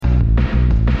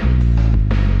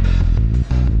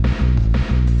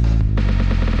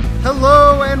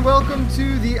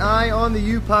to the Eye on the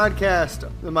U podcast,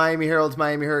 the Miami Herald's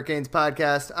Miami Hurricanes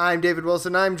podcast. I'm David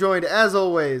Wilson. I'm joined, as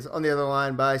always, on the other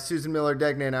line by Susan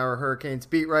Miller-Degnan, our Hurricanes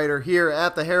beat writer here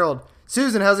at the Herald.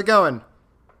 Susan, how's it going?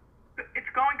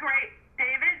 It's going great,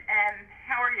 David, and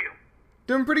how are you?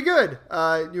 Doing pretty good.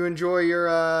 You enjoy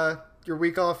your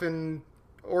week off in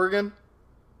Oregon?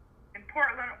 In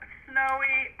Portland,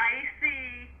 snowy,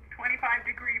 icy,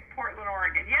 25-degree Portland,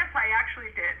 Oregon. Yes, I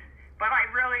actually did. But I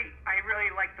really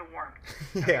like the warmth.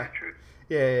 Yeah.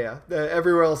 Yeah.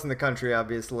 Everywhere else in the country,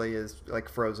 obviously, is like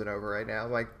frozen over right now.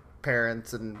 My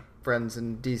parents and friends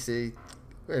in D.C.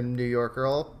 and New York are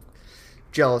all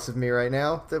jealous of me right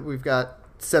now that we've got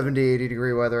 70,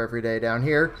 80-degree weather every day down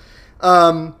here.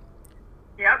 Yep.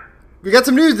 We got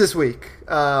some news this week.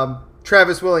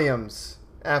 Travis Williams,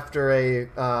 after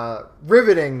a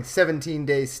riveting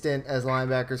 17-day stint as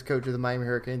linebackers coach of the Miami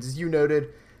Hurricanes, as you noted,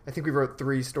 I think we wrote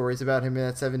 3 stories about him in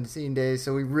that 17 days,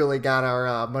 so we really got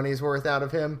our money's worth out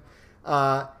of him.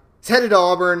 He's headed to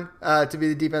Auburn to be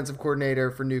the defensive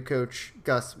coordinator for new coach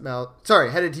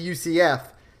headed to UCF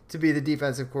to be the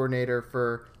defensive coordinator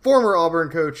for former Auburn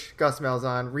coach Gus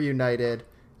Malzahn, reunited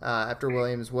after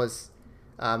Williams was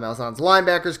Malzahn's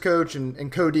linebackers coach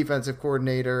and co-defensive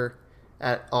coordinator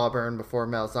at Auburn before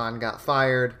Malzahn got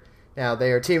fired. Now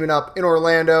they are teaming up in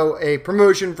Orlando, a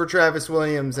promotion for Travis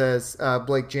Williams, as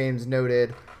Blake James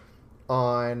noted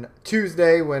on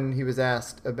Tuesday when he was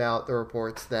asked about the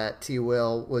reports that T.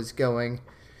 Will was going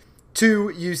to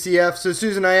UCF. So,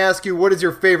 Susan, I ask you, what is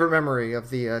your favorite memory of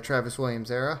the Travis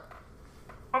Williams era?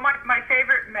 Well, my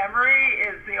favorite memory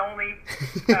is the only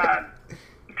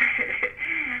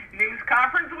news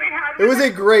conference we had. It was a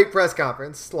great press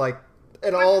conference, like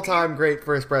an all-time great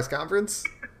first press conference.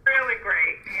 Really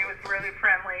great. He was really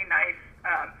friendly, nice,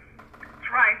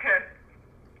 trying to,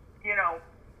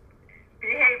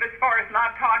 behave as far as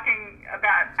not talking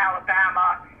about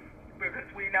Alabama, because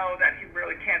we know that he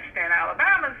really can't stand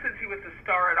Alabama since he was a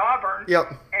star at Auburn. Yep.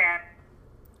 And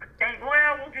saying,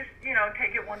 well, we'll just,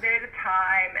 take it one day at a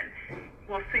time, and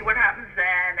we'll see what happens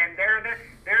then, and they're the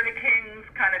Kings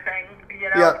kind of thing,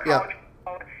 Yep.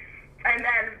 And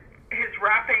then his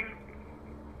rapping.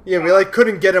 Yeah, we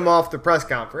couldn't get him off the press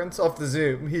conference, off the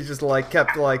Zoom. He just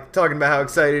kept talking about how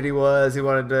excited he was. He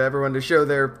wanted everyone to show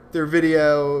their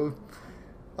video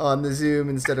on the Zoom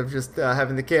instead of just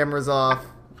having the cameras off.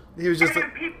 He was just and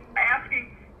then people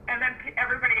asking, and then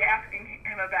everybody asking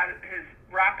him about his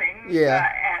rapping, yeah,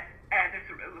 and his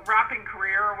rapping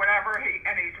career or whatever.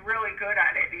 And he's really good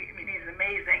at it. He's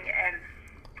amazing.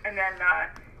 And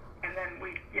then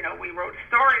we wrote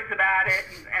stories about it,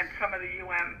 and some of the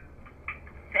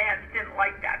fans didn't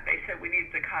like that. They said we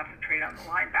needed to concentrate on the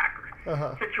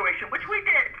linebacker situation, which we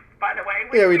did, by the way.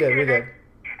 We did.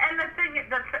 And the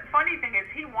funny thing is,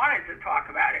 he wanted to talk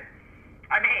about it.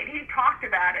 I mean, he talked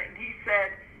about it, and he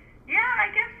said, yeah, I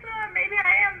guess maybe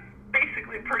I am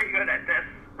basically pretty good at this,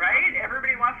 right?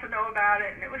 Everybody wants to know about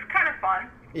it, and it was kind of fun.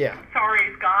 Yeah. I'm sorry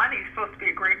he's gone. He's supposed to be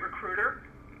a great recruiter.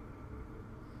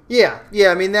 Yeah,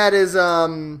 I mean, that is...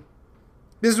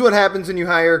 This is what happens when you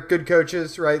hire good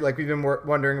coaches, right? Like, we've been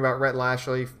wondering about Rhett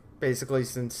Lashley basically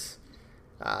since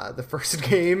the first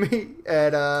game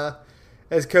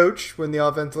as coach. When the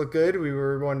offense looked good, we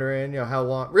were wondering, how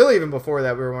long. Really, even before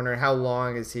that, we were wondering how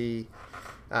long is he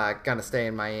going to stay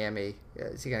in Miami?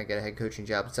 Is he going to get a head coaching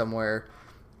job somewhere?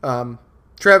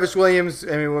 Travis Williams,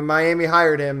 I mean, when Miami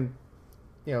hired him,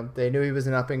 they knew he was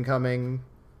an up-and-coming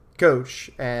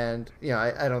coach, and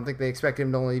I don't think they expected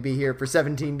him to only be here for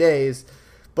 17 days.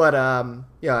 But,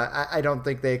 I don't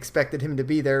think they expected him to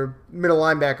be their middle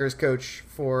linebackers coach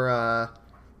for,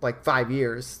 5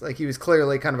 years. He was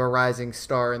clearly kind of a rising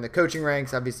star in the coaching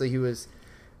ranks. Obviously, he was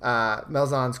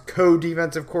Malzahn's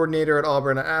co-defensive coordinator at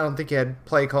Auburn. I don't think he had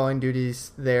play-calling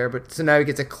duties there. But so now he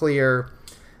gets a clear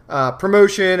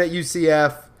promotion at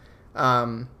UCF.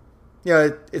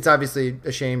 It's obviously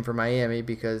a shame for Miami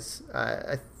because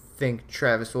I think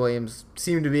Travis Williams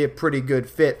seemed to be a pretty good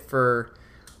fit for...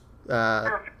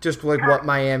 just what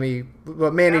Manny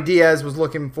Diaz was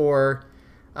looking for,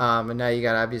 and now you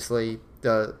got obviously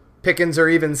the pickings are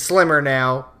even slimmer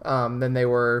now than they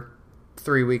were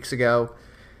 3 weeks ago.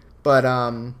 But I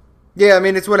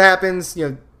mean, it's what happens.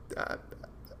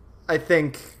 I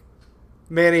think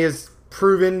Manny has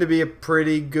proven to be a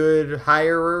pretty good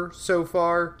hirer so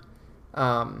far,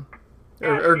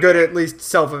 or good at least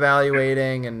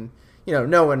self-evaluating, and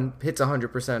no one hits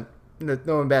 100%.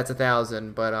 No one bats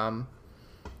 1,000, but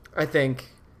I think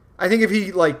if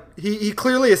he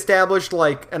clearly established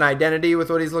an identity with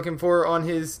what he's looking for on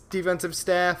his defensive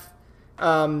staff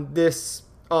this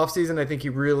offseason. I think he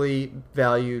really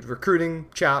valued recruiting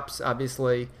chops.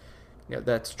 Obviously,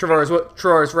 that's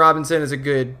Travaris Robinson is a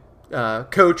good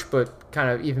coach, but kind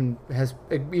of has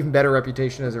an even better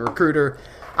reputation as a recruiter.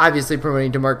 Obviously,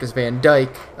 promoting DeMarcus Van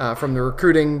Dyke from the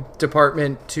recruiting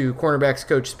department to cornerbacks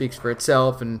coach speaks for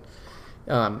itself. And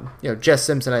Jess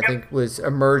Simpson, I think, was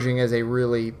emerging as a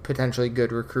really potentially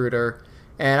good recruiter.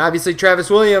 And obviously, Travis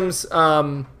Williams, he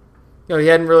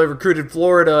hadn't really recruited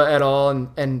Florida at all,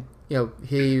 and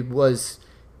he was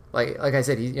like I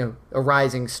said, he's a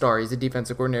rising star. He's a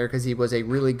defensive coordinator because he was a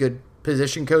really good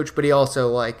position coach, but he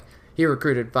also he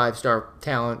recruited 5-star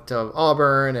talent to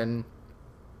Auburn and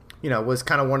was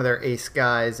kind of one of their ace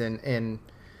guys in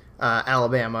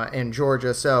Alabama and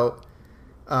Georgia. So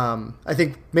I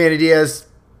think Manny Diaz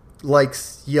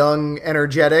likes young,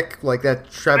 energetic, like that.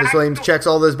 Travis Williams checks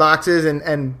all those boxes,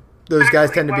 and those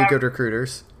guys tend to be good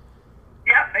recruiters.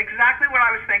 Yep, exactly what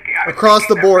I was thinking. Across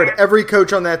the board, every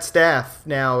coach on that staff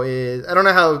now is, I don't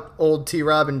know how old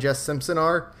T-Rob and Jess Simpson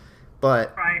are,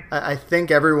 but right. I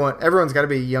think everyone's got to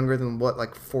be younger than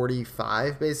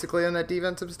 45 basically on that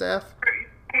defensive staff.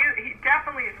 He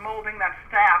definitely is molding that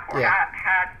staff, or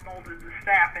had molded the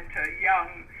staff into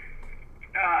young,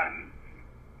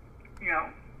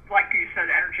 like you said,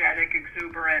 energetic,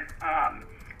 exuberant,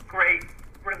 great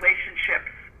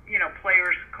relationships,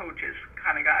 players, coaches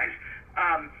kind of guys.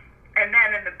 And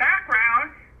then in the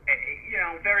background,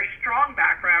 very strong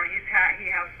background, he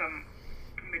has some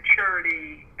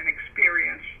maturity and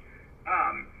experience,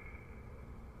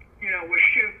 with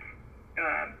Shoop,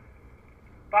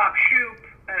 Bob Shoop,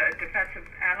 defensive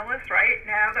analyst, right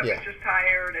now that was just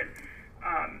hired, and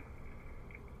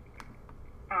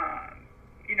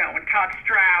and Todd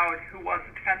Stroud, who was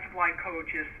the defensive line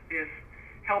coach, is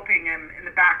helping him in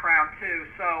the background too.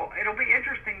 So it'll be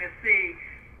interesting to see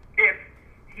if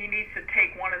he needs to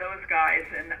take one of those guys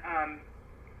and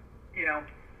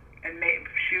and make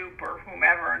Shoop or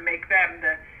whomever and make them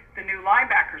the new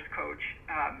linebackers coach.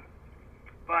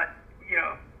 But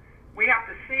we have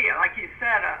to see it. Like you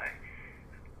said,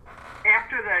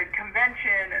 after the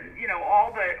convention and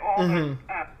all the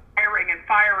hiring and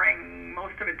firing,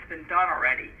 most of it's been done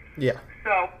already. Yeah.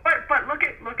 So, but look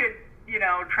at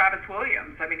Travis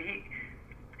Williams. I mean,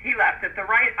 he left. If the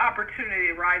right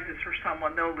opportunity arises for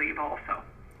someone, they'll leave also.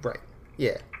 Right.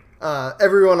 Yeah.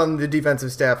 Everyone on the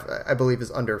defensive staff, I believe,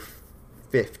 is under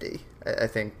 50. I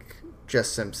think Jess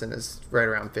Simpson is right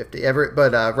around 50.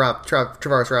 But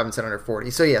Travaris Robinson under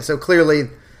 40. So yeah. So clearly,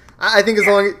 I think as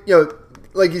long as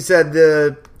like you said,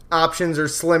 the options are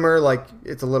slimmer. Like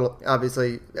it's a little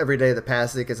obviously every day that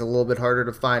passes, it gets a little bit harder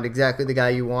to find exactly the guy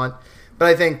you want. But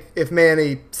I think if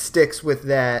Manny sticks with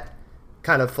that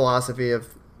kind of philosophy of,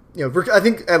 I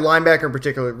think at linebacker in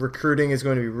particular, recruiting is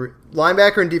going to be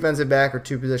linebacker and defensive back are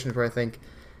two positions where I think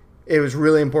it was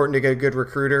really important to get a good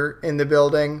recruiter in the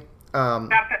building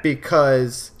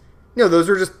because those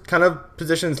are just kind of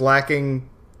positions lacking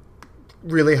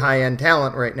really high end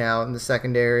talent right now in the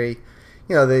secondary.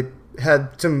 They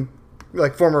had some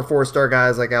former 4-star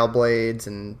guys like Al Blades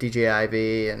and DJ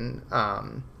Ivey and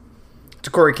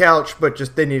Corey Couch, but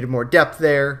just they needed more depth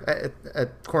there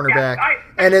at cornerback.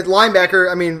 And at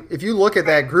linebacker, I mean, if you look at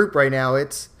that group right now,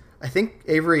 I think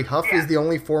Avery Huff is the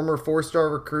only former 4-star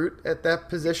recruit at that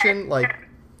position.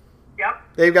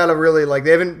 They've got to really,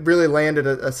 they haven't really landed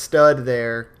a stud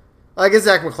there. I guess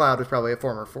Zach McLeod was probably a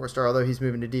former 4-star, although he's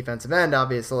moving to defensive end,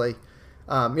 obviously.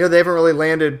 They haven't really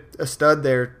landed a stud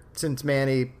there since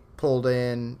Manny pulled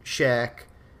in Shaq,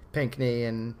 Pinckney,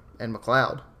 and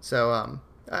McLeod. So,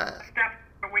 that's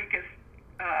the weakest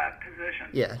position.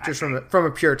 Yeah, just from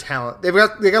a pure talent. They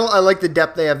got. I like the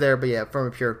depth they have there, but yeah, from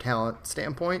a pure talent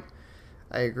standpoint,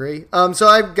 I agree. So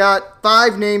I've got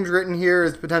 5 names written here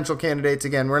as potential candidates.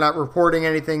 Again, we're not reporting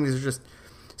anything. These are just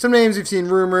some names we've seen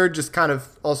rumored, just kind of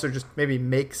also just maybe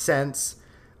make sense.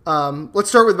 Let's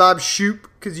start with Bob Shoop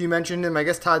because you mentioned him. I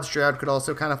guess Todd Stroud could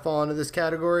also kind of fall into this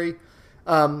category.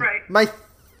 Right. My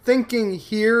thinking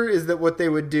here is that what they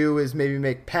would do is maybe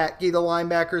make Patke the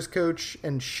linebackers coach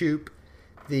and Shoop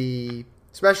the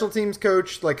special teams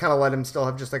coach, kind of let him still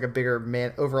have just a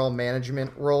bigger overall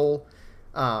management role.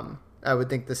 I would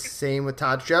think the same with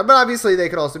Todd Stroud, but obviously they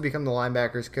could also become the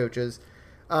linebackers coaches.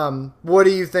 What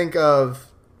do you think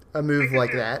of a move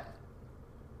like that?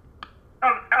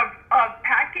 Of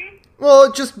Patke?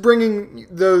 Well, just bringing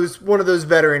one of those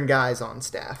veteran guys on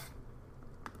staff.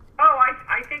 Oh,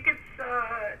 I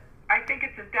think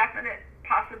it's a definite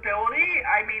possibility.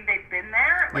 I mean, they've been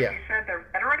there. Like you said, they're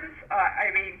veterans.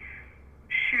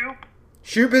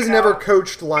 Shoop has never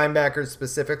coached linebackers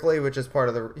specifically, which is part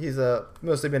of he's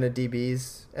mostly been a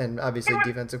DBs and obviously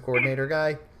defensive coordinator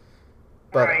guy.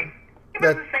 But, right. He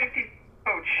was the safety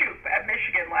coach, Shoop, at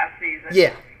Michigan last season.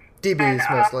 Yeah. DBs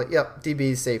mostly. Yep,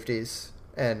 DBs, safeties,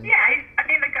 and yeah. I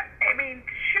mean,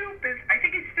 Shoop is. I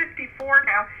think he's 54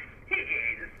 now.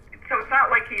 So it's not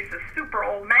like he's a super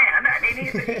old man. I mean,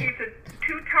 he's a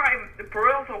two-time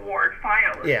Broyles Award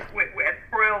finalist. Yeah. With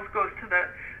Broyles goes to the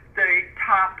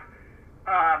top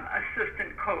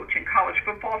assistant coach in college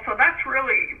football, so that's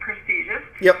really prestigious.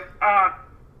 Yep.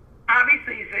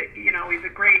 Obviously, he's a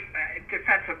great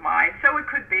defensive mind. So it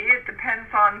could be. It depends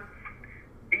on,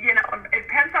 if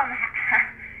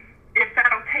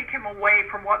that'll take him away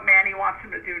from what Manny wants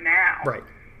him to do now. Right.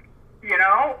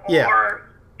 Or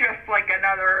just like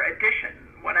another addition,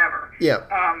 whatever. Yeah.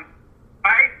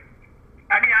 I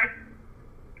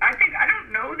think I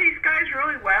don't know these guys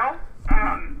really well.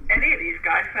 Any of these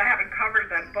guys, 'cause I haven't covered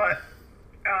them, but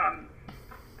I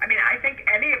think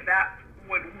any of that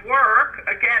would work.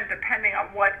 Again, depending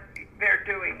on what they're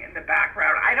doing in the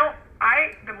background.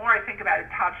 The more I think about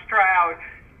it, Todd Stroud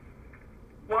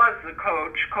was the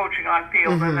coach coaching on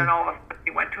field, and then all of a sudden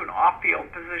he went to an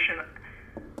off-field position.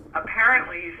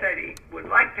 Apparently, he said he would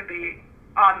like to be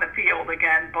on the field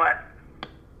again, but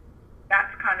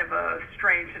that's kind of a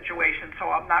strange situation, so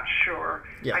I'm not sure.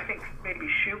 Yeah. I think maybe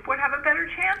Shoop would have a better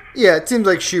chance. Yeah, it seems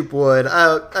like Shoop would.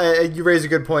 You raise a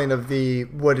good point of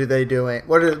what are they doing?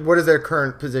 What does their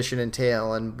current position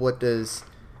entail, and what does,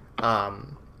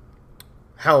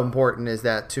 how important is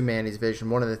that to Manny's vision?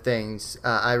 One of the things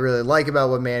I really like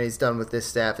about what Manny's done with this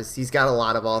staff is he's got a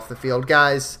lot of off the field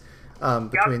guys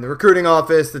between the recruiting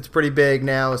office that's pretty big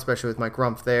now, especially with Mike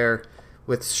Rumpf there,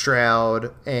 with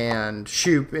Stroud and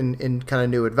Shoop in kind of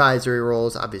new advisory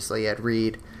roles. Obviously, Ed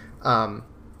Reed.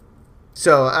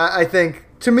 So I think,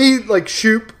 to me, like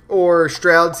Shoop or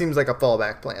Stroud seems like a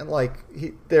fallback plan. Like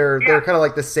they're kind of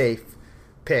like the safe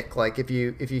pick. Like if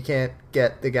you can't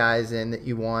get the guys in that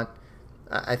you want,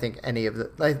 I think any of the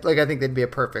I think they'd be a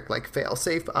perfect fail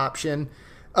safe option.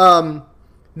 I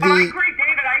agree,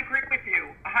 David. I agree with you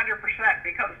 100%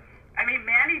 because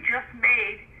Manny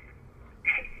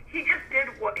he just did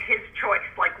what his choice,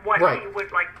 what he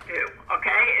would like to do.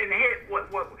 Okay, and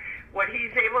what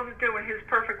he's able to do in his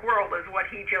perfect world is what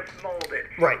he just molded.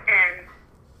 Right. And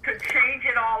to change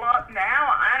it all up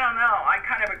now, I don't know. I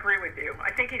kind of agree with you.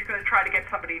 I think he's going to try to get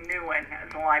somebody new in as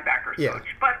a linebackers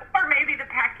coach, or maybe the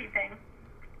Packy thing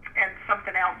and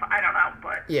something else. I don't know,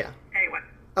 but anyway.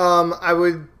 I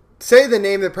would say the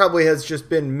name that probably has just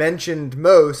been mentioned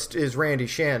most is Randy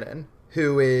Shannon,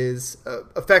 who is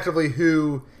effectively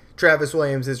who Travis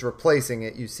Williams is replacing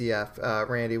at UCF.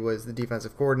 Randy was the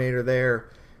defensive coordinator there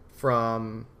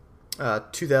from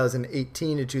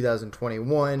 2018 to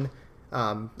 2021.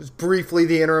 Was briefly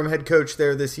the interim head coach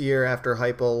there this year after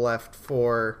Heupel left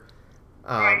for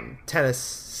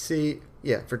Tennessee.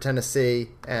 Yeah, for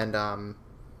Tennessee, and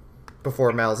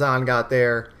before Malzahn got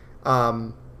there.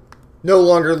 No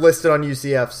longer listed on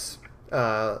UCF's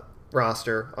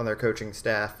roster on their coaching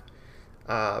staff.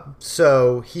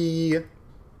 So he,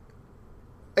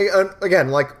 again,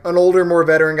 like an older, more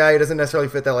veteran guy, he doesn't necessarily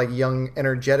fit that young,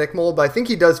 energetic mold, but I think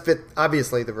he does fit,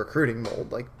 obviously, the recruiting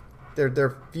mold. There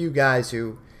are few guys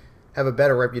who have a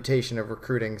better reputation of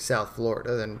recruiting South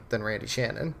Florida than Randy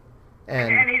Shannon.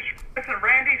 And Randy's,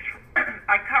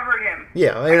 I covered him.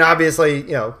 Yeah,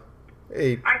 obviously, a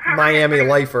Miami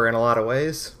lifer in a lot of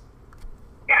ways.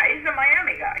 Yeah, he's a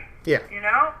Miami guy. Yeah.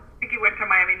 I think he went to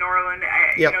Miami Norland.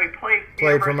 He played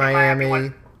for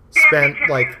Miami. Spent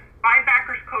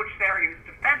linebackers coach there. He was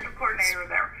defensive coordinator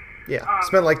there. Yeah,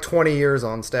 spent 20 years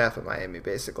on staff at Miami,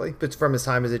 basically. But from his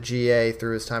time as a GA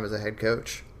through his time as a head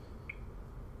coach.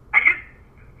 I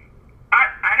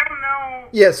don't know.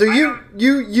 Yeah, so you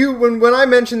when I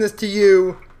mentioned this to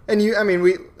you, and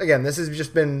this has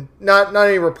just been not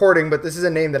any reporting, but this is a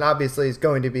name that obviously is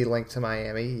going to be linked to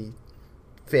Miami. He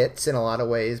fits in a lot of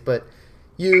ways, but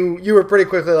you were pretty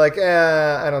quickly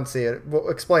I don't see it. Well,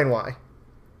 explain why.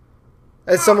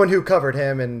 As someone who covered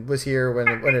him and was here when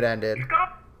it ended.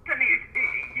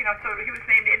 So he was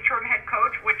named interim head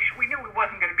coach, which we knew he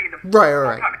wasn't going to be the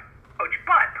right. coach,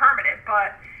 but permanent.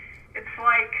 But it's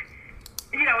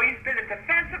he's been a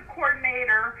defensive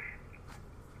coordinator.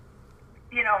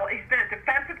 He's been a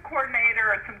defensive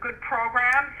coordinator at some good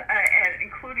programs, and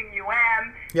including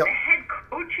UM. Yep. The head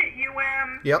coach at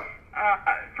UM. Yep.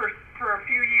 For a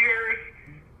few years,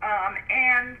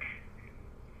 and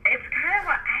it's kind of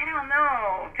I don't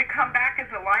know, to come back as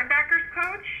a linebackers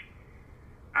coach.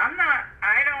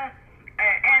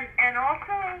 And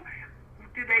also,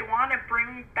 do they want to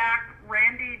bring back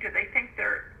Randy? Do they think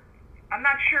I'm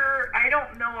not sure. I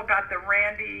don't know about the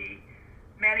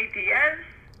Manny Diaz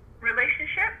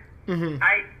relationship. Mm-hmm.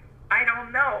 I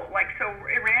don't know. So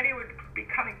Randy would be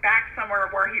coming back somewhere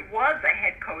where he was a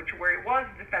head coach, where he was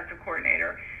a defensive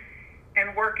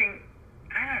and working.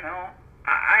 I don't know.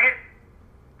 I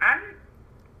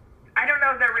don't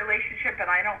know their relationship, and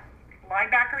I don't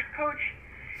linebackers coach.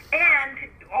 And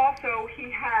also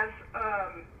he has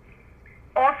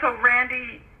also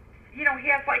Randy. You know, he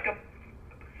has like a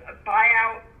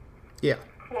buyout Yeah.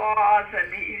 clause,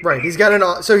 and Right. He's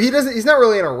got so he's not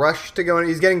really in a rush to go in.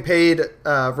 He's getting paid.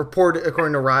 Reported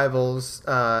according to Rivals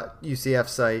UCF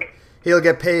site. He'll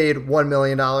get paid $1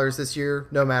 million this year,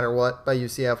 no matter what, by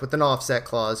UCF with an offset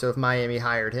clause. So if Miami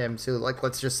hired him, so like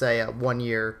let's just say a 1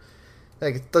 year,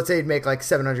 like let's say he'd make like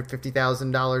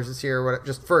 $750,000 this year, or whatever,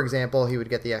 just for example, he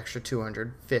would get the extra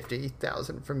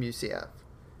 $250,000 from UCF.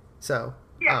 So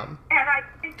yeah, and I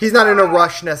think he's not in a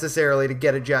rush necessarily to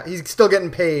get a job. He's still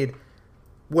getting paid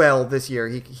well this year.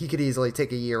 He could easily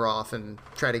take a year off and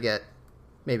try to get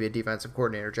maybe a defensive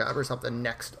coordinator job or something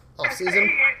next offseason.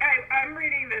 I'm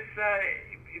reading this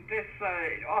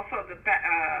also the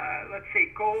let's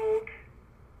see,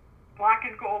 black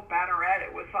and gold banneret.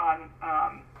 It was on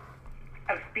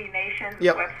SB Nation's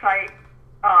website,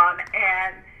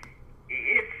 and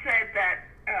it said that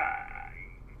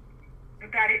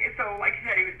so like you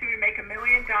said, he was due to make $1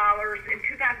 million in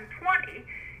 2020,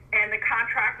 and the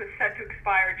contract was set to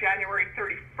expire January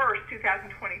 31st,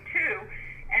 2022.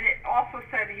 And it also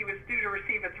said he was due to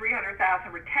receive a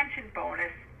 $300,000 retention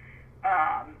bonus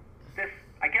this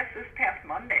past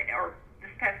Monday,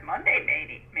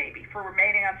 maybe for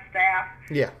remaining on staff.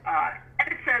 Yeah.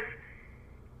 And it says,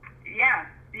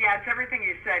 it's everything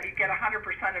you said. You get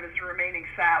 100% of his remaining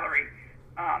salary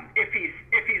if he's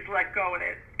let go in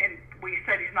it. And we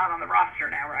said he's not on the roster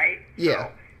now, right? Yeah.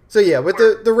 So yeah, with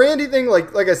the Randy thing,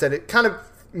 like I said, it kind of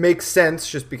makes sense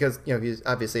just because, you know, he's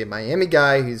obviously a Miami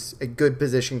guy. He's a good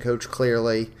position coach,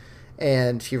 clearly,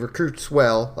 and he recruits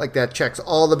well. Like, that checks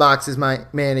all the boxes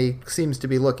Manny seems to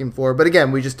be looking for. But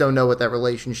again, we just don't know what that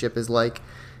relationship is like.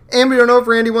 And we don't know if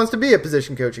Randy wants to be a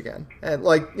position coach again. And,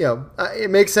 like, you know, it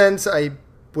makes sense. I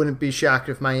wouldn't be shocked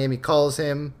if Miami calls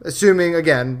him, assuming,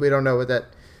 again, we don't know what that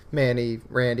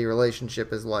Manny-Randy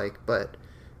relationship is like. But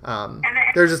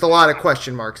there's just a lot of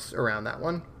question marks around that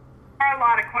one. There are a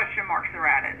lot of question marks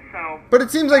around it. So, but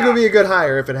it seems like it would be a good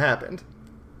hire if it happened.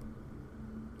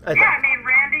 I mean,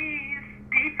 Randy's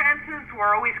defenses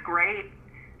were always great,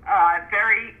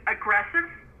 very aggressive.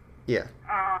 Yeah.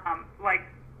 Like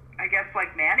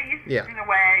Manny's in a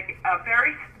way,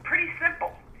 pretty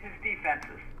simple. His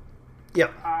defenses.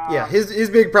 Yeah.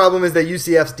 His big problem is that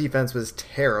UCF's defense was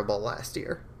terrible last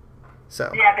year.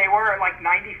 So. Yeah, they were like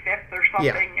 95th or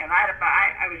something, yeah. And I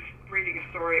was reading a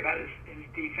story about his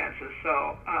defenses.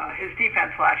 So his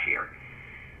defense last year.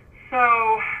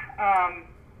 So I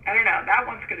don't know. That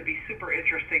one's going to be super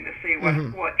interesting to see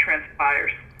what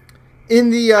transpires.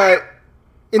 My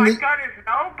gut is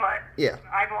no, but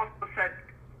I've also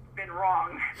been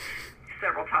wrong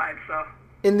several times. So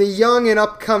in the young and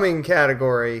upcoming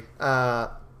category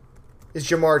is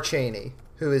Jamar Chaney,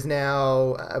 who is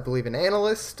now, I believe, an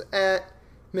analyst at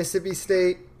Mississippi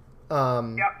State.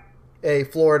 A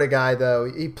Florida guy,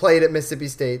 though. He played at Mississippi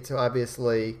State, so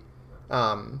obviously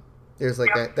there's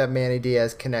like that Manny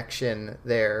Diaz connection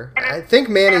there. I think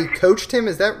Manny coached him.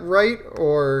 Is that right?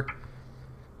 Or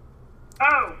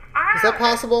is that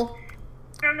possible?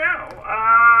 I don't know.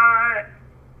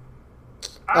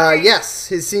 Yes,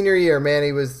 his senior year,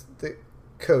 Manny was the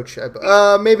coach.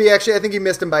 Maybe, actually, I think he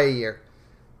missed him by a year.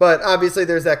 But obviously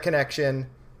there's that connection.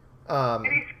 And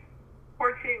he's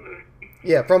Port St. Lucie.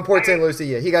 Yeah, from Port St. Lucie,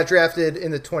 yeah. He got drafted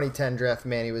in the 2010 draft.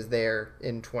 Manny was there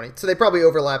in 20. So they probably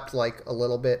overlapped like a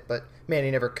little bit, but Manny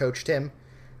never coached him.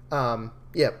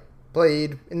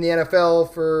 Played in the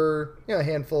NFL for a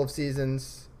handful of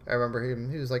seasons. I remember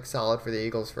him. He was like solid for the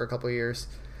Eagles for a couple of years.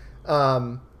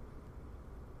 And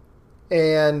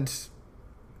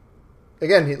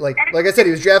again, he like I said,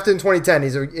 he was drafted in 2010.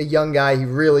 He's a young guy. He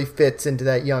really fits into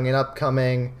that young and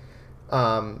upcoming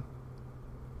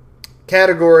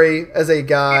category as a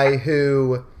guy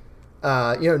who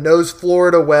knows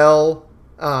Florida well.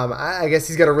 I guess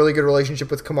he's got a really good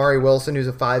relationship with Kamari Wilson, who's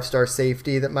a 5-star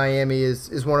safety that Miami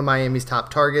is one of Miami's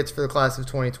top targets for the class of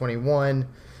 2021.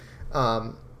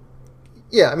 I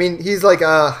mean, he's like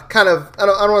kind of, I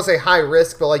don't want to say high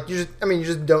risk, but like you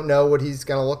just don't know what he's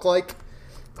gonna look like.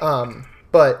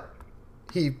 But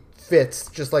he fits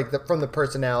just like from the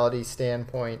personality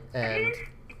standpoint, and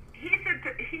he's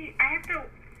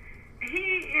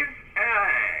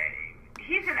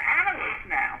an analyst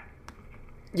now.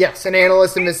 Yes, an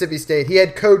analyst in Mississippi State. He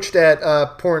had coached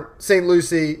at Port St.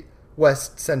 Lucie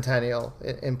West Centennial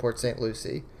in Port St.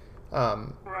 Lucie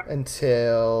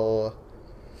until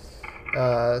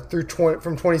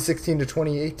from 2016 to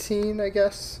 2018, I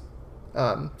guess.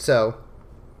 So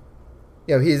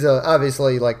he's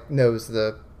obviously like knows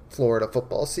the Florida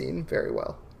football scene very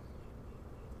well.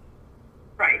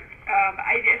 Right.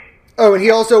 I just. Oh, and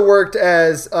he also worked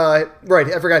as right.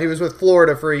 I forgot he was with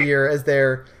Florida for a year as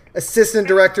their assistant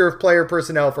director of player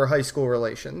personnel for high school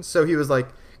relations. So he was like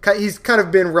he's kind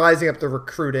of been rising up the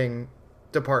recruiting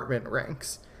department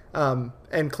ranks,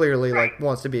 and clearly like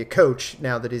wants to be a coach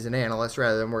now that he's an analyst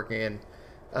rather than working in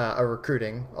a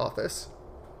recruiting office.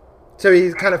 So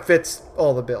he kind of fits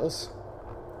all the bills.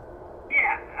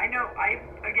 Yeah, I know.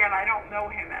 I don't know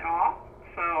him at all.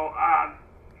 So,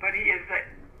 but he is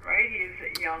he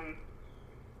is a young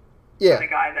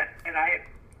guy that, and I.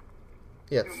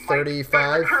 Yeah,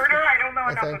 35. Recruiter, I don't know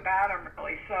enough about him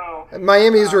really. So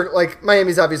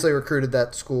Miami's obviously recruited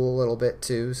that school a little bit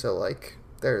too. So like,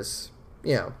 there's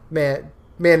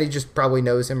Manny just probably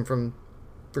knows him from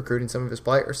recruiting some of his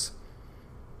players.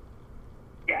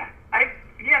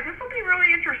 This will be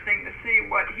really interesting to see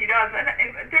what he does, and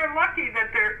they're lucky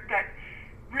that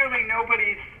really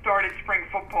nobody's started spring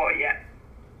football yet.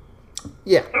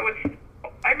 Yeah. So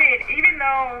even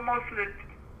though most of the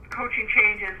coaching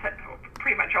changes,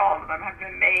 pretty much all of them have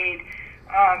been made,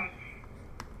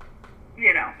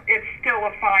 it's still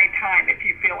a fine time if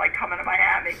you feel like coming to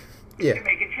Miami to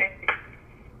make a change.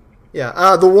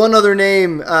 Yeah, the one other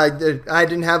name that I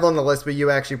didn't have on the list, but you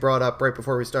actually brought up right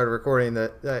before we started recording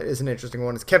that is an interesting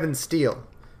one, is Kevin Steele,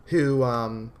 who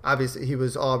obviously he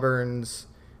was Auburn's.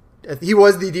 He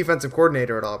was the defensive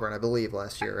coordinator at Auburn, I believe,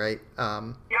 last year, right?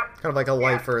 Yep. Kind of like a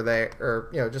lifer there, or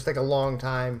just like a long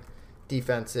time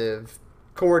defensive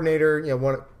coordinator.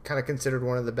 Kind of considered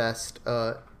one of the best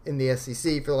in the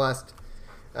SEC for the last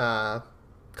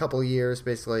couple of years.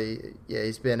 Basically,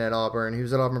 he's been at Auburn. He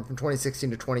was at Auburn from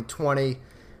 2016 to 2020.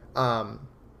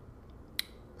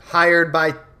 Hired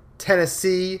by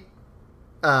Tennessee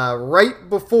right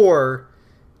before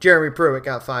Jeremy Pruitt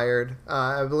got fired.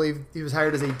 I believe he was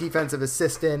hired as a defensive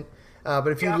assistant. But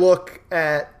if you look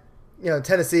at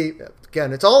Tennessee,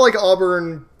 again, it's all like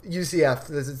Auburn, UCF.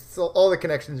 It's all the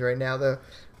connections right now.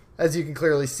 As you can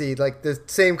clearly see, like the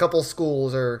same couple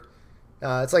schools are.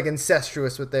 It's like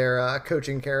incestuous with their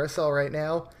coaching carousel right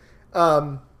now.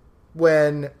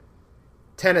 When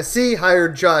Tennessee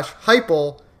hired Josh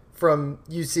Heupel from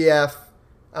UCF,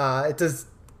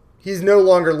 he's no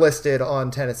longer listed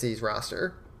on Tennessee's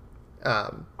roster.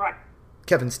 Right.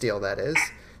 Kevin Steele, that is.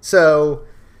 So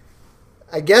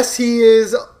I guess he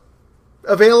is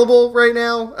available right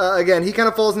now. Again, he kind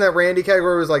of falls in that Randy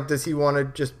category. Was like, does he want to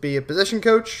just be a position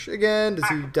coach again? Does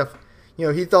he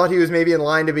he thought he was maybe in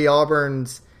line to be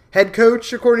Auburn's head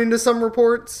coach, according to some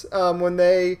reports, when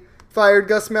they fired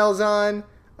Gus Malzahn.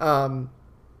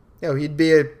 He'd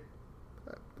be a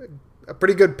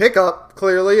pretty good pickup,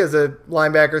 clearly, as a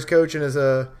linebackers coach and as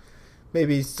a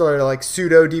maybe sort of like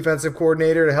pseudo defensive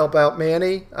coordinator to help out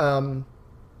Manny,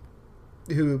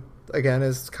 who, again,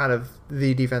 is kind of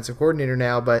the defensive coordinator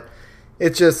now. But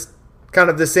it's just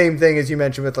kind of the same thing as you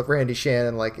mentioned with Randy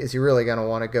Shannon. Like, is he really going to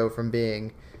want to go from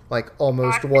being like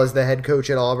almost was the head coach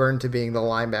at Auburn to being the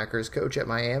linebackers coach at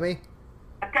Miami?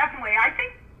 Definitely. I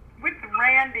think with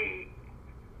Randy,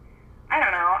 I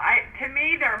don't know. To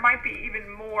me, there might be even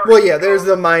more. Well, yeah, there's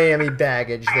the Miami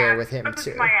baggage there with him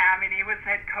too. Miami, and he was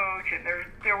head coach, and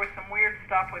there was some weird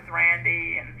stuff with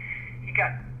Randy, and he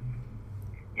got,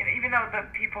 even though the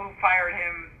people who fired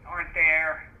him aren't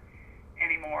there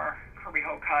anymore, Kirby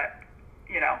Hocutt,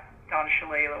 Don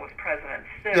Shalala was president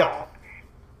still. Yeah.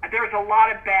 There was a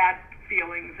lot of bad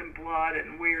feelings and blood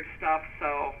and weird stuff.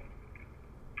 So,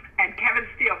 and Kevin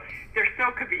Steele, there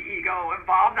still could be ego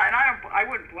involved, and I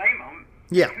wouldn't blame him.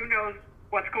 Yeah. Who knows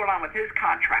what's going on with his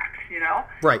contracts?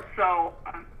 Right. So,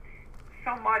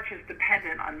 so much is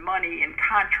dependent on money and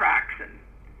contracts and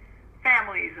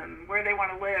families and where they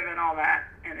want to live and all that.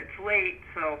 And it's late,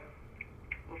 so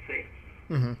we'll see.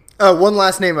 Mm-hmm. One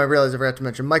last name I realized I forgot to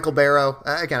mention: Michael Barrow.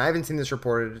 Again, I haven't seen this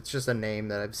reported. It's just a name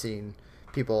that I've seen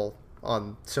people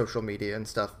on social media and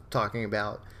stuff talking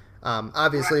about.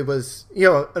 Obviously was,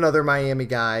 another Miami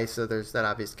guy, so there's that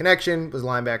obvious connection. Was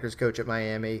linebackers coach at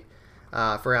Miami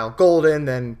for Al Golden,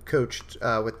 then coached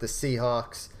with the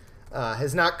Seahawks.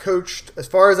 Has not coached, as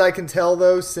far as I can tell,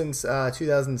 though, since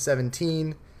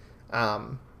 2017.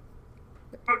 Coached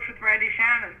with Randy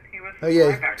Shannon. He was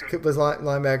was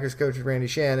linebackers coach with Randy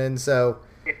Shannon. So,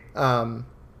 I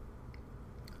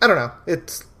don't know.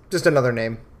 It's just another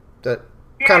name that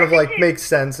kind of like makes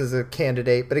sense as a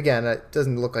candidate, but again, it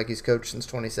doesn't look like he's coached since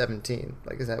 2017.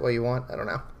 Like, is that what you want? I don't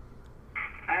know.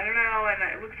 I don't know, and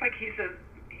it looks like he's a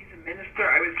minister.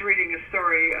 I was reading a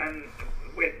story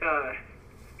with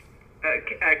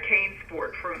Kane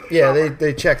Sport from the summer.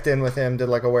 They checked in with him, did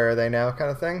like a where are they now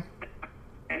kind of thing.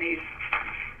 And he's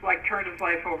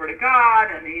life over to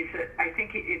God, and I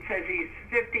think it says he's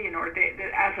 50 and ordained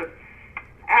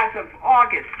as of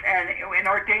August, and an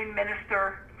ordained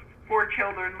minister, 4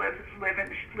 children, lives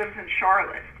in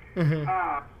Charlotte. Mm-hmm.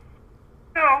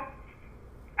 So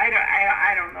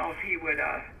I don't know if he would.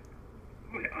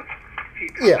 Who knows if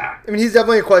he'd come back. I mean, he's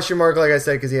definitely a question mark, like I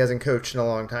said, because he hasn't coached in a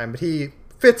long time. But he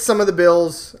fits some of the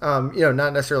bills.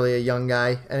 Not necessarily a young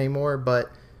guy anymore, but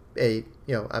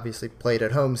obviously played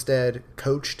at Homestead,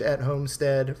 coached at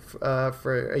Homestead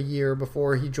for a year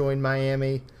before he joined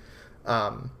Miami.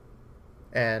 But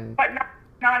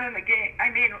not in the game. I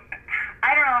mean,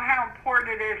 I don't know how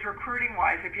important it is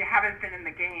recruiting-wise if you haven't been in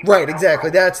the game. Right, exactly.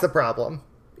 That's the problem.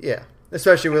 Yeah,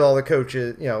 especially with all the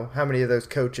coaches, how many of those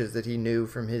coaches that he knew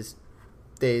from his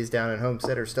days down in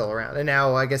Homestead are still around. And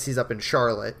now I guess he's up in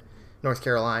Charlotte, North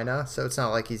Carolina, so it's not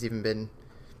like he's even been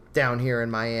down here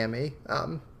in Miami.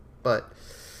 But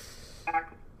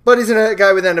he's a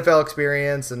guy with NFL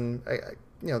experience, and I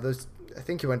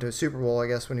think he went to a Super Bowl, I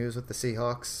guess, when he was with the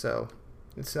Seahawks. So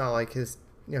it's not like his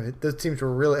those teams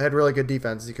had really good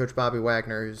defenses. He coached Bobby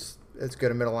Wagner, who's as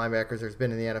good a middle linebacker as there's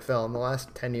been in the NFL in the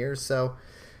last 10 years. So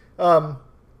to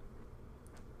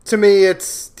me,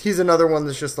 he's another one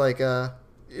that's just like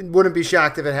wouldn't be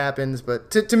shocked if it happens. But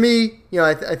to me,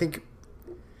 I think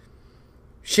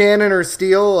Shannon or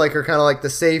Steele are kind of like the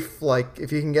safe,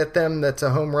 if you can get them, that's a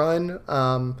home run.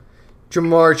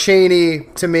 Jamar Chaney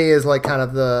to me is kind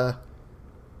of the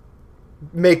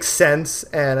makes sense,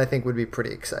 and I think would be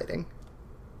pretty exciting.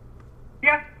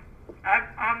 Yeah, I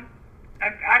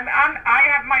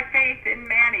have my faith in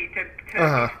Manny to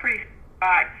he's pretty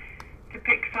to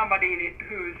pick somebody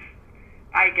who's,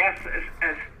 I guess,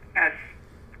 as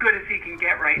good as he can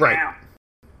get right now.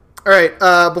 All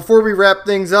right, before we wrap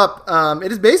things up,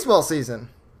 it is baseball season.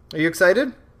 Are you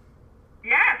excited?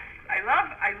 Yes, I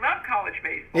love college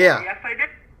baseball. Yeah. Yes, I did.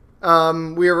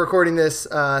 We are recording this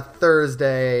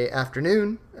Thursday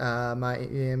afternoon.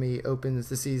 Miami opens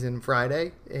the season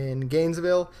Friday in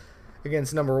Gainesville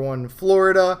against number 1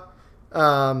 Florida.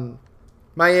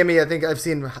 Miami, I think I've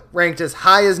seen ranked as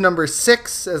high as number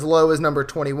 6, as low as number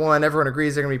 21. Everyone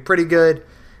agrees they're going to be pretty good.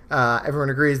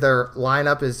 Everyone agrees their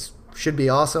lineup should be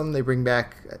awesome. They bring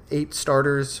back 8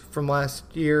 starters from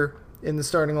last year in the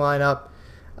starting lineup,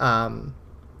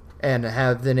 and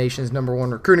have the nation's number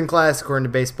 1 recruiting class, according to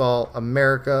Baseball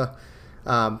America,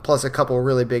 plus a couple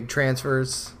really big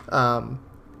transfers. The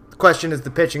question is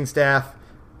the pitching staff.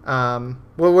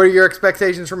 What are your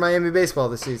expectations for Miami baseball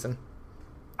this season?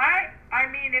 I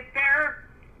mean, if they're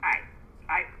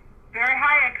very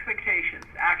high expectations,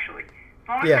 actually. As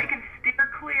long as they can steer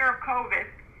clear of COVID.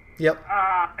 Yep.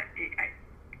 I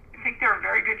think they're in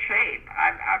very good shape.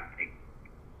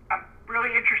 I'm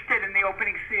really interested in the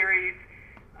opening series.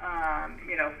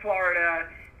 Florida,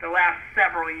 the last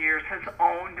several years, has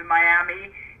owned Miami,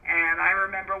 and I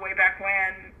remember way back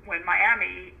when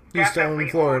Miami used to own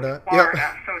Florida. Yep.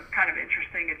 So it's kind of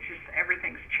interesting. It's just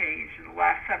everything's changed in the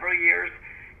last several years,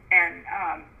 and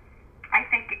I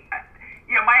think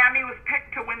Miami was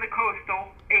picked to win the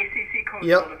ACC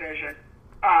Coastal Division.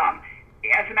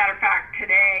 As a matter of fact,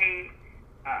 today,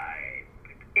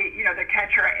 the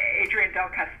catcher Adrian Del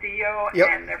Castillo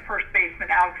and their first baseman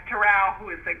Alex Terrell, who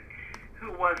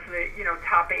was the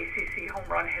top ACC home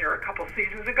run hitter a couple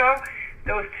seasons ago.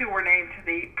 Those 2 were named to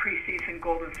the preseason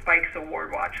Golden Spikes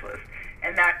Award watch list,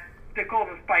 and that the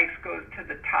Golden Spikes goes to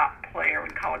the top player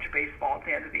in college baseball at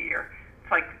the end of the year.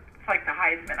 It's like the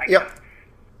Heisman, I guess,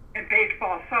 in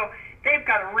baseball. So they've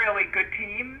got a really good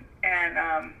team, and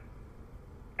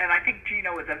I think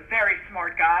Gino is a very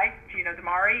smart guy, Gino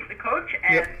Damari, the coach,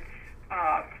 and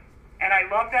I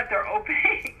love that they're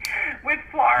opening with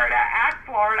Florida at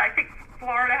Florida. I think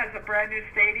Florida has a brand new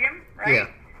stadium, right? Yeah.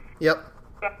 Yep.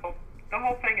 So the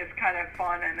whole thing is kind of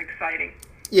fun and exciting.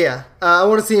 Yeah. I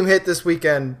want to see him hit this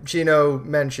weekend. Gino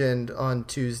mentioned on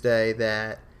Tuesday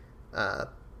that, that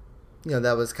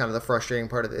was kind of the frustrating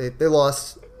part of it.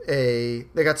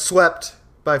 They got swept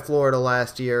by Florida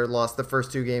last year, lost the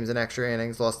first 2 games in extra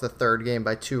innings, lost the third game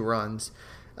by 2 runs,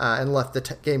 and left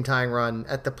the game-tying run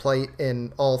at the plate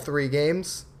in all 3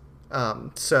 games.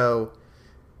 So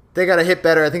they got to hit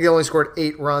better. I think they only scored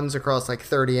 8 runs across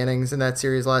 30 innings in that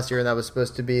series last year, and that was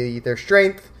supposed to be their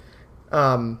strength.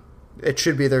 It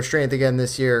should be their strength again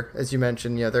this year, as you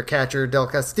mentioned. Their catcher, Del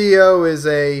Castillo, is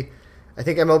I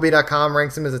think MLB.com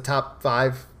ranks him as a top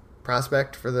 5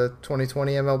 prospect for the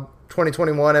 2021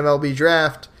 MLB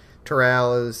draft.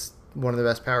 Terrell is one of the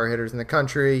best power hitters in the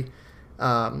country.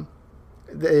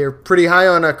 They're pretty high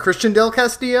on Christian Del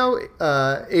Castillo,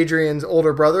 Adrian's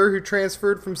older brother, who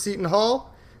transferred from Seton Hall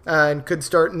and could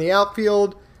start in the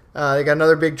outfield. They got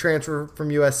another big transfer from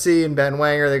USC and Ben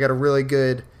Wanger. They got a really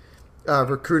good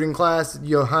recruiting class.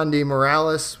 Yohandi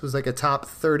Morales was like a top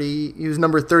 30. He was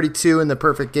number 32 in the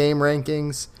perfect game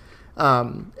rankings.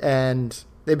 And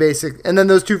then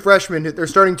those two freshmen, they're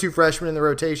starting two freshmen in the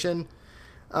rotation.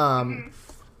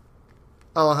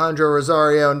 Alejandro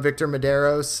Rosario and Victor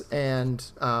Medeiros,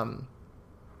 and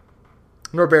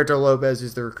Norberto Lopez,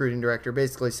 who's the recruiting director,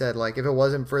 basically said, like, if it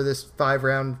wasn't for this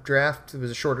 5-round draft, it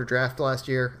was a shorter draft last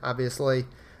year, obviously,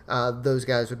 those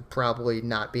guys would probably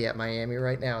not be at Miami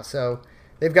right now. So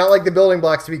they've got, like, the building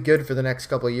blocks to be good for the next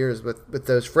couple of years with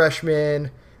those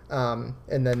freshmen, and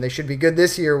then they should be good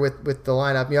this year with the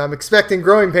lineup. You know, I'm expecting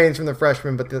growing pains from the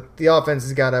freshmen, but the offense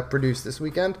has got to produce this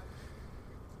weekend.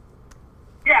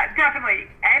 Yeah, definitely.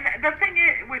 And the thing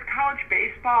is, with college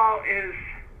baseball is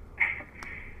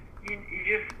you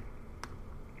just,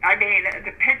 I mean,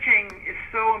 the pitching is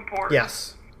so important.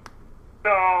 Yes.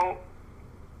 So,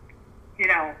 you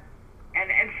know,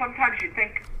 and sometimes you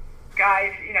think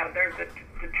guys, you know, they're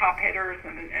the top hitters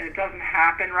and it doesn't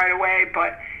happen right away,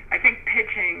 but I think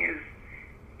pitching is,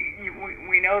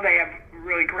 we know they have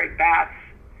really great bats,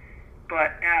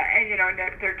 but, and, you know,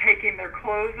 they're taking their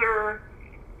closer,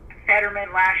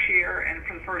 Fetterman, last year, and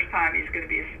for the first time he's going to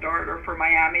be a starter for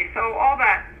Miami. So all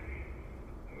that,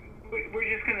 we're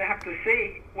just going to have to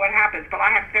see what happens. But I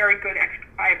have very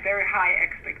high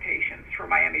expectations for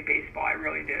Miami baseball. I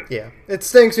really do. Yeah, it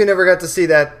stinks we never got to see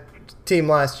that team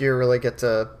last year really get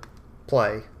to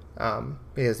play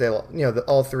because they, you know,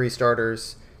 all three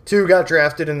starters. Two got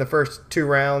drafted in the first 2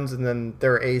 rounds, and then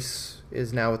their ace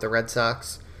is now with the Red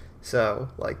Sox. So,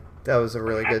 like, that was a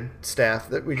really good staff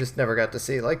that we just never got to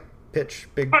see, like, pitch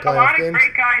big playoff games. But a lot of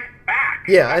great guys back.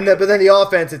 Yeah, but then the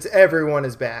offense, it's everyone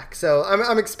is back. So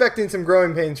I'm expecting some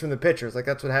growing pains from the pitchers. Like,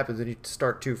 that's what happens when you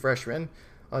start 2 freshmen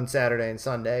on Saturday and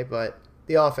Sunday. But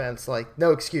the offense, like,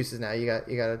 no excuses now. You got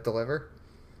to deliver.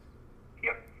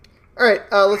 Yep. All right,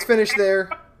 let's finish there.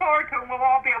 We'll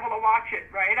all be able to watch it,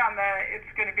 right?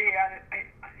 It's going to be on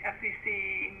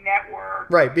SEC Network.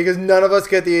 Right, because none of us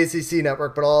get the ACC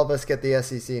Network, but all of us get the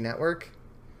SEC Network.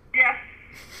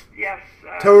 Yes.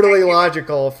 Totally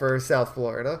logical for South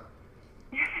Florida.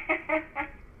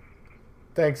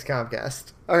 Thanks,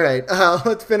 Comcast. All right,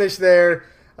 let's finish there.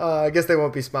 I guess they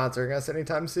won't be sponsoring us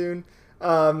anytime soon.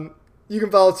 You can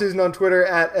follow Susan on Twitter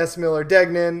at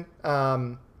smillerdegnan.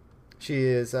 She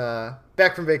is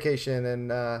back from vacation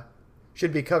and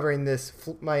should be covering this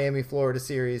Miami, Florida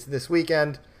series this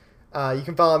weekend. You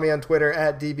can follow me on Twitter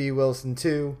at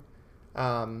dbwilson2.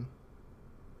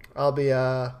 I'll be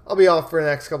off for the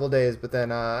next couple of days, but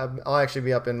then I'll actually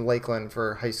be up in Lakeland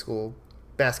for high school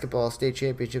basketball state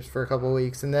championships for a couple of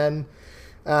weeks, and then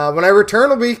when I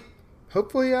return, I'll be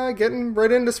hopefully getting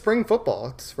right into spring football.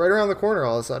 It's right around the corner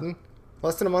all of a sudden,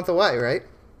 less than a month away, right?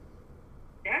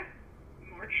 Yeah,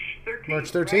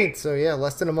 March 13th. Right? So yeah,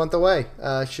 less than a month away.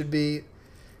 Should be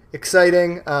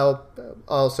exciting.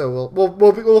 Also,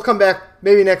 we'll come back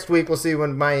maybe next week. We'll see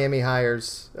when Miami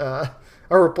hires a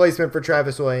replacement for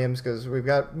Travis Williams, because we've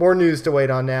got more news to wait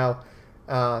on now.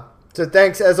 So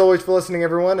thanks, as always, for listening,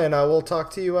 everyone, and we'll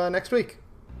talk to you next week.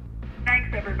 Thanks,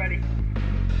 everybody.